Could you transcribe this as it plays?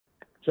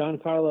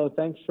Giancarlo,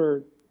 thanks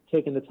for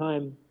taking the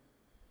time.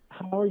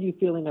 How are you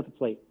feeling at the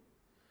plate?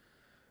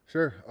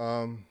 Sure.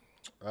 I'm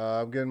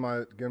getting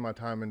my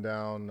timing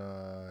down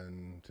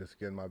and just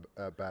getting my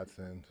at bats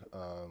in.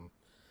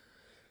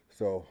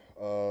 So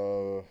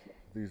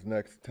these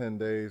next 10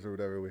 days or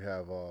whatever we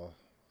have,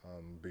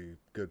 be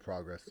good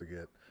progress to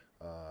get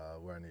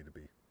where I need to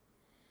be.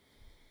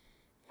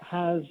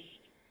 Has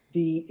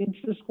the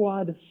inter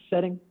squad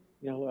setting,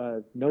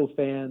 no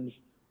fans,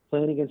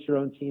 playing against your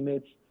own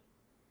teammates,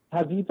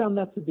 have you found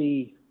that to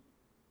be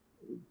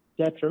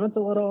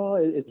detrimental at all?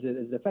 Is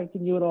it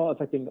affecting you at all?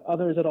 Affecting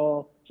others at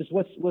all? Just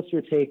what's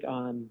your take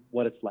on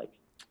what it's like?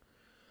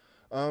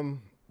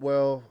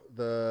 Well,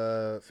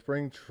 the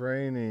spring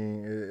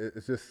training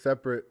is just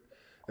separate.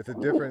 It's a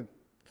different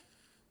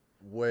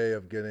way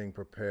of getting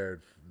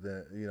prepared.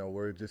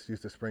 We're just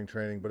used to spring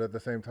training, but at the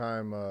same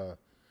time,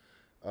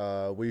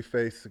 we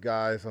face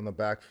guys on the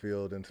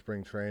backfield in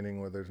spring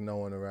training where there's no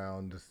one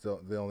around.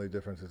 The only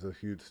difference is a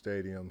huge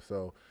stadium.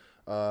 So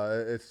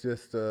it's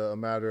just a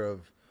matter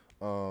of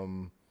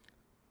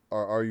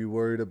are you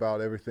worried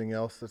about everything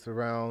else that's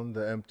around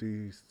the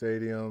empty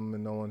stadium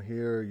and no one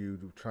here? Or are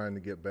you trying to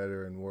get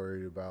better and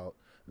worried about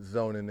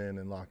zoning in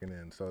and locking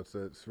in? So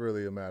it's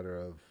really a matter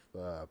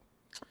of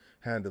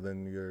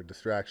handling your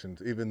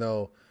distractions, even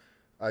though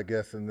I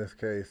guess in this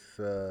case,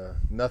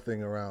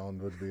 nothing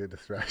around would be a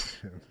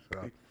distraction.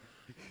 So,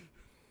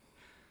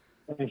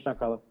 Thanks,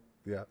 Giancarlo.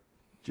 yeah.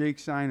 Jake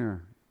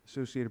Seiner,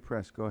 Associated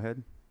Press, go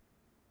ahead.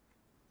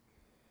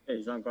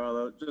 Hey,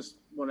 Giancarlo. Just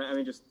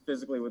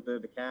physically with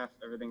the calf,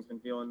 everything's been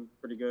feeling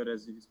pretty good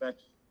as you'd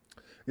expect.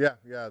 Yeah.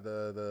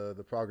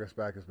 The progress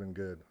back has been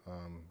good.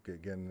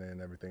 Getting in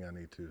everything I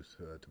need to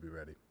be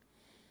ready.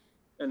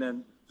 And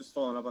then just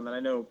following up on that, I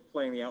know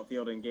playing the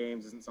outfield in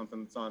games isn't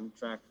something that's on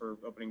track for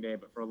opening day,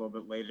 but for a little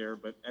bit later.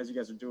 But as you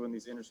guys are doing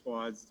these inter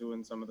squads,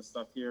 doing some of the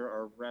stuff here,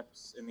 are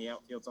reps in the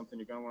outfield something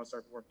you're going to want to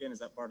start to work in? Is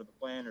that part of the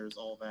plan, or is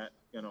all that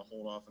going to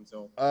hold off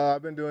until?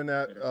 I've been doing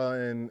that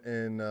in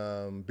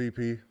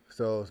BP,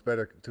 so it's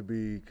better to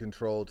be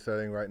controlled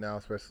setting right now,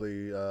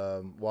 especially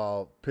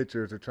while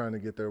pitchers are trying to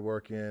get their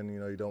work in.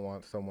 You don't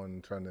want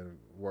someone trying to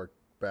work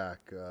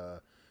back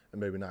and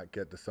maybe not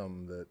get to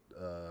some that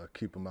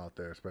keep them out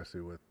there,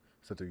 especially with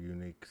such a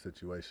unique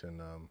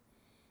situation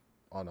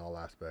on all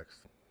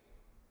aspects.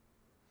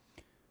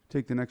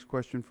 Take the next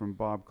question from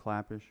Bob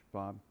Clappish.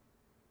 Bob.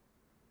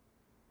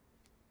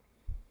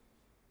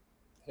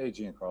 Hey,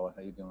 Giancarlo,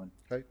 how you doing?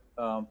 Hey.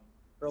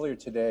 Earlier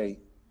today,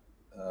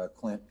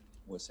 Clint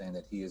was saying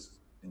that he is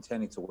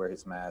intending to wear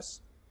his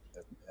mask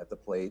at the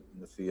plate,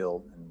 in the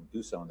field, and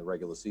do so in the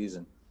regular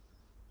season.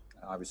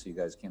 Obviously, you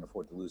guys can't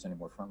afford to lose any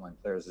more frontline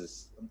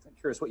players. I'm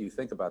curious what you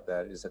think about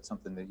that. Is that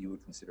something that you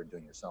would consider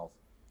doing yourself?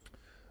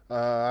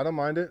 I don't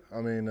mind it.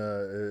 I mean,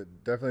 it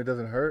definitely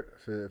doesn't hurt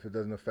if it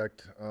doesn't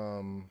affect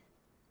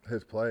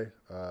his play.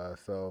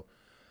 So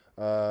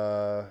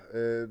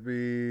it'd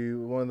be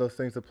one of those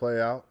things to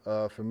play out.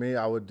 For me,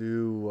 I would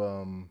do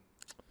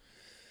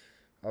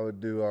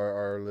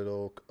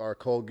our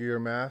cold gear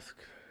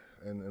mask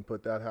and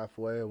put that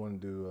halfway. I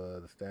wouldn't do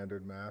the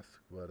standard mask,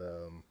 but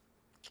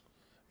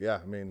yeah,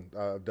 I mean,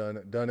 I've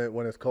done it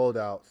when it's cold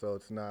out, so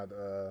it's not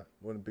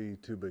wouldn't be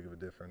too big of a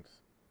difference.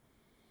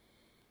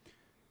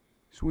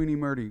 Sweeney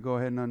Murdy, go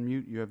ahead and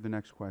unmute. You have the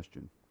next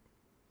question.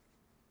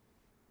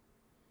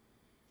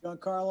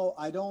 Giancarlo,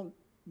 I don't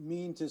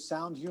mean to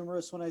sound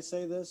humorous when I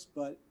say this,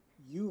 but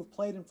you have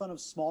played in front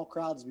of small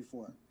crowds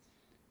before.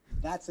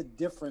 That's a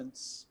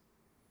difference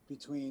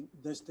between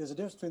there's a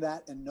difference between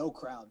that and no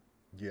crowd.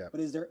 Yeah. But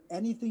is there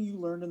anything you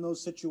learned in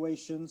those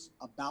situations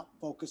about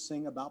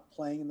focusing, about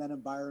playing in that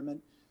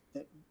environment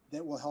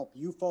that will help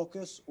you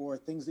focus, or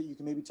things that you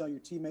can maybe tell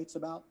your teammates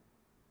about?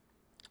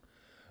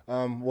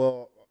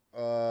 Well,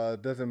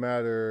 it doesn't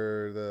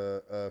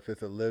matter if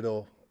it's a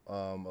little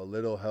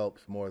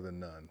helps more than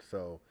none.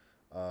 So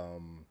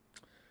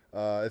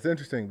it's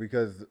interesting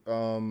because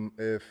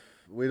if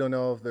we don't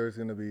know if there's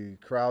going to be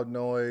crowd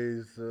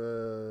noise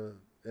through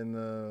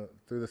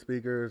the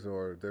speakers,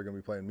 or they're going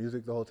to be playing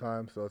music the whole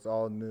time. So it's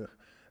all new.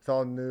 It's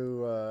all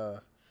new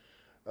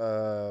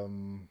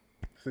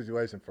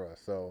situation for us.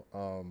 So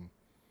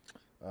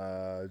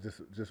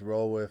just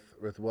roll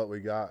with what we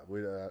got.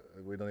 We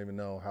don't even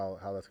know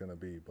how that's going to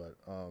be. But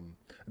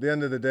at the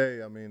end of the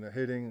day, I mean,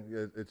 hitting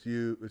it's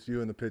you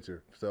and the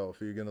pitcher. So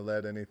if you're going to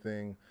let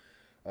anything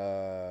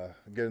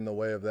get in the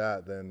way of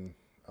that, then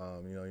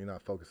you're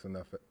not focused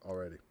enough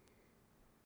already.